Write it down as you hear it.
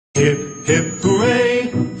Hip, hip,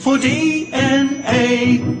 hooray for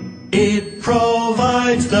DNA. It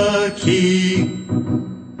provides the key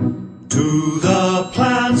to the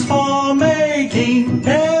plans for making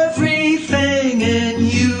everything in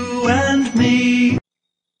you and me.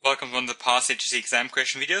 Welcome to one of the past HSC exam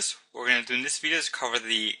question videos. What we're going to do in this video is cover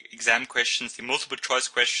the exam questions, the multiple choice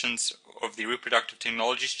questions of the reproductive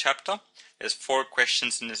technologies chapter. There's 4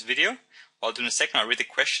 questions in this video. While I'll do in a second, I'll read the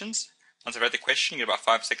questions. Once I've read the question, you get about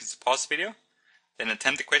 5 seconds to pause the video, then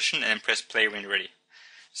attempt the question and then press play when you're ready.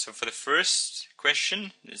 So for the first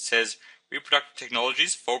question, it says, reproductive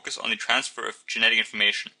technologies focus on the transfer of genetic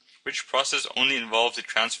information. Which process only involves the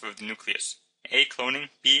transfer of the nucleus? A. Cloning,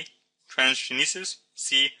 B. Transgenesis,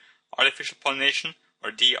 C. Artificial pollination,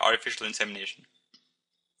 or D. Artificial insemination.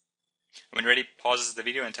 When ready, pause the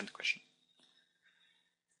video and attempt the question.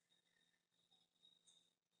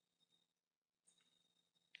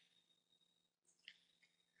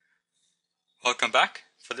 Welcome back.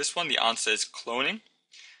 For this one, the answer is cloning.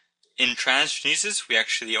 In transgenesis, we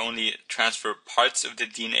actually only transfer parts of the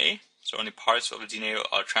DNA. So only parts of the DNA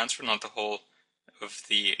are transferred, not the whole of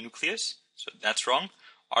the nucleus. So that's wrong.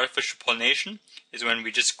 Artificial pollination is when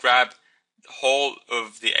we just grab the whole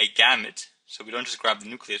of a gamete. So we don't just grab the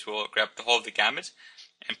nucleus, we'll grab the whole of the gamete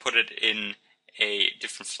and put it in a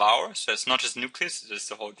different flower. So it's not just nucleus, it's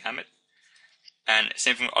the whole gamete. And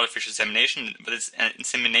same thing with artificial insemination, but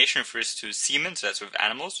insemination refers to semen, so that's with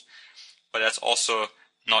animals. But that's also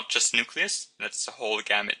not just nucleus, that's the whole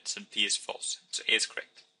gamete, so D is false. So A is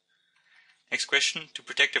correct. Next question, to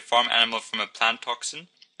protect a farm animal from a plant toxin,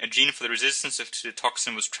 a gene for the resistance to the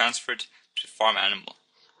toxin was transferred to the farm animal.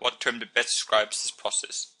 What term best describes this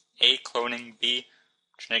process? A. Cloning, B.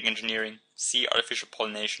 Genetic engineering, C. Artificial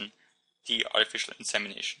pollination, D. Artificial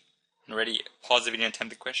insemination. And ready, pause the video and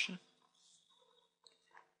attempt the question.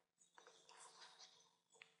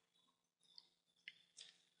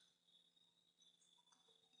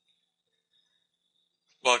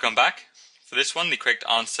 Welcome back. For this one, the correct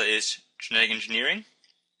answer is genetic engineering.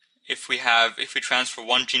 If we transfer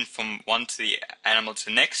one gene from one to the animal to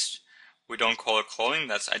the next, we don't call it cloning,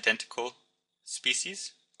 that's identical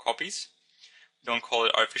species, copies. We don't call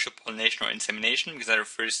it artificial pollination or insemination because that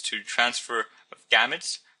refers to transfer of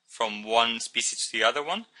gametes from one species to the other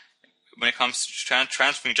one. When it comes to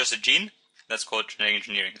transferring just a gene, that's called genetic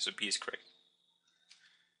engineering, so B is correct.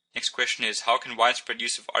 Next question is, how can widespread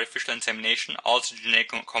use of artificial insemination alter the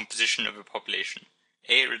genetic composition of a population?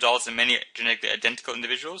 A. It results in many genetically identical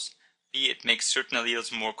individuals. B. It makes certain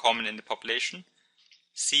alleles more common in the population.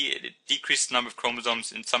 C. It decreases the number of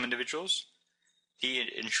chromosomes in some individuals. D.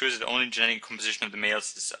 It ensures that only genetic composition of the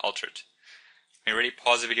males is altered. When you're ready,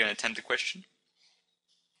 pause the video and attempt the question.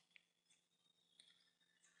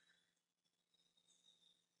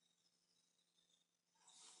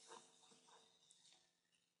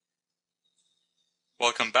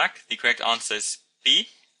 Welcome back. The correct answer is B.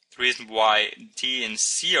 The reason why D and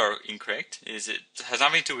C are incorrect is it has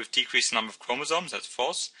nothing to do with decreased number of chromosomes, that's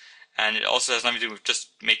false, and it also has nothing to do with just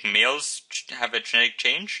making males have a genetic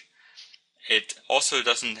change. It also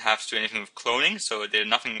doesn't have to do anything with cloning, so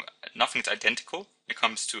nothing's identical when it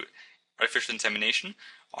comes to artificial insemination.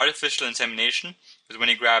 Artificial insemination is when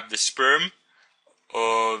you grab the sperm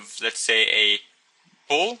of, let's say, a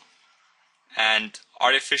bull and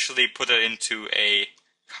artificially put it into a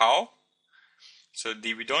cow. So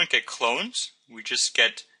we don't get clones, we just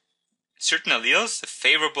get certain alleles, the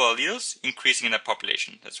favorable alleles, increasing in that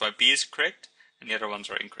population. That's why B is correct and the other ones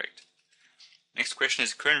are incorrect. Next question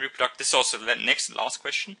is this is also the last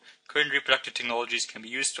question. Current reproductive technologies can be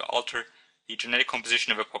used to alter the genetic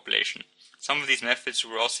composition of a population. Some of these methods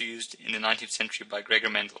were also used in the 19th century by Gregor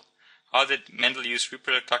Mendel. How did Mendel use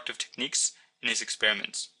reproductive techniques in his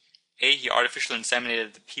experiments? A. He artificially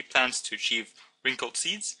inseminated the pea plants to achieve wrinkled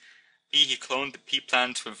seeds. B. He cloned the pea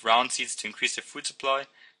plants with round seeds to increase their food supply.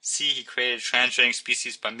 C. He created transgenic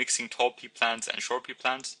species by mixing tall pea plants and short pea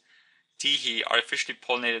plants. D. He artificially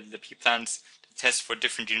pollinated the pea plants to test for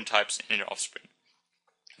different genotypes in their offspring.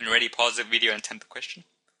 When you're ready, pause the video and attempt the question.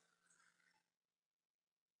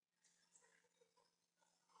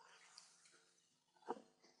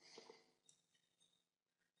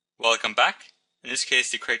 Welcome back. In this case,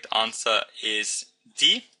 the correct answer is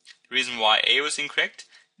D. The reason why A was incorrect,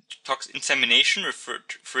 insemination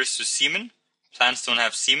refers to semen. Plants don't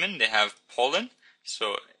have semen, they have pollen.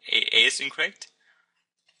 So A is incorrect.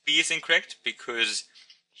 B is incorrect because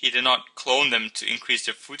he did not clone them to increase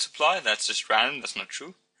their food supply. That's just random, that's not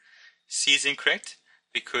true. C is incorrect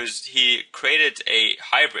because he created a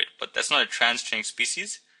hybrid, but that's not a transgenic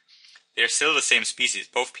species. They're still the same species.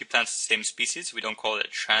 Both pea plants are the same species. We don't call it a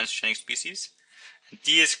transgenic species.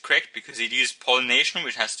 D is correct because he used pollination,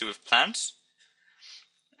 which has to do with plants.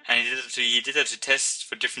 And he did that to test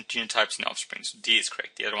for different genotypes in offspring. So D is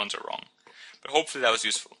correct. The other ones are wrong. But hopefully that was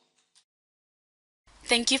useful.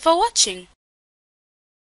 Thank you for watching.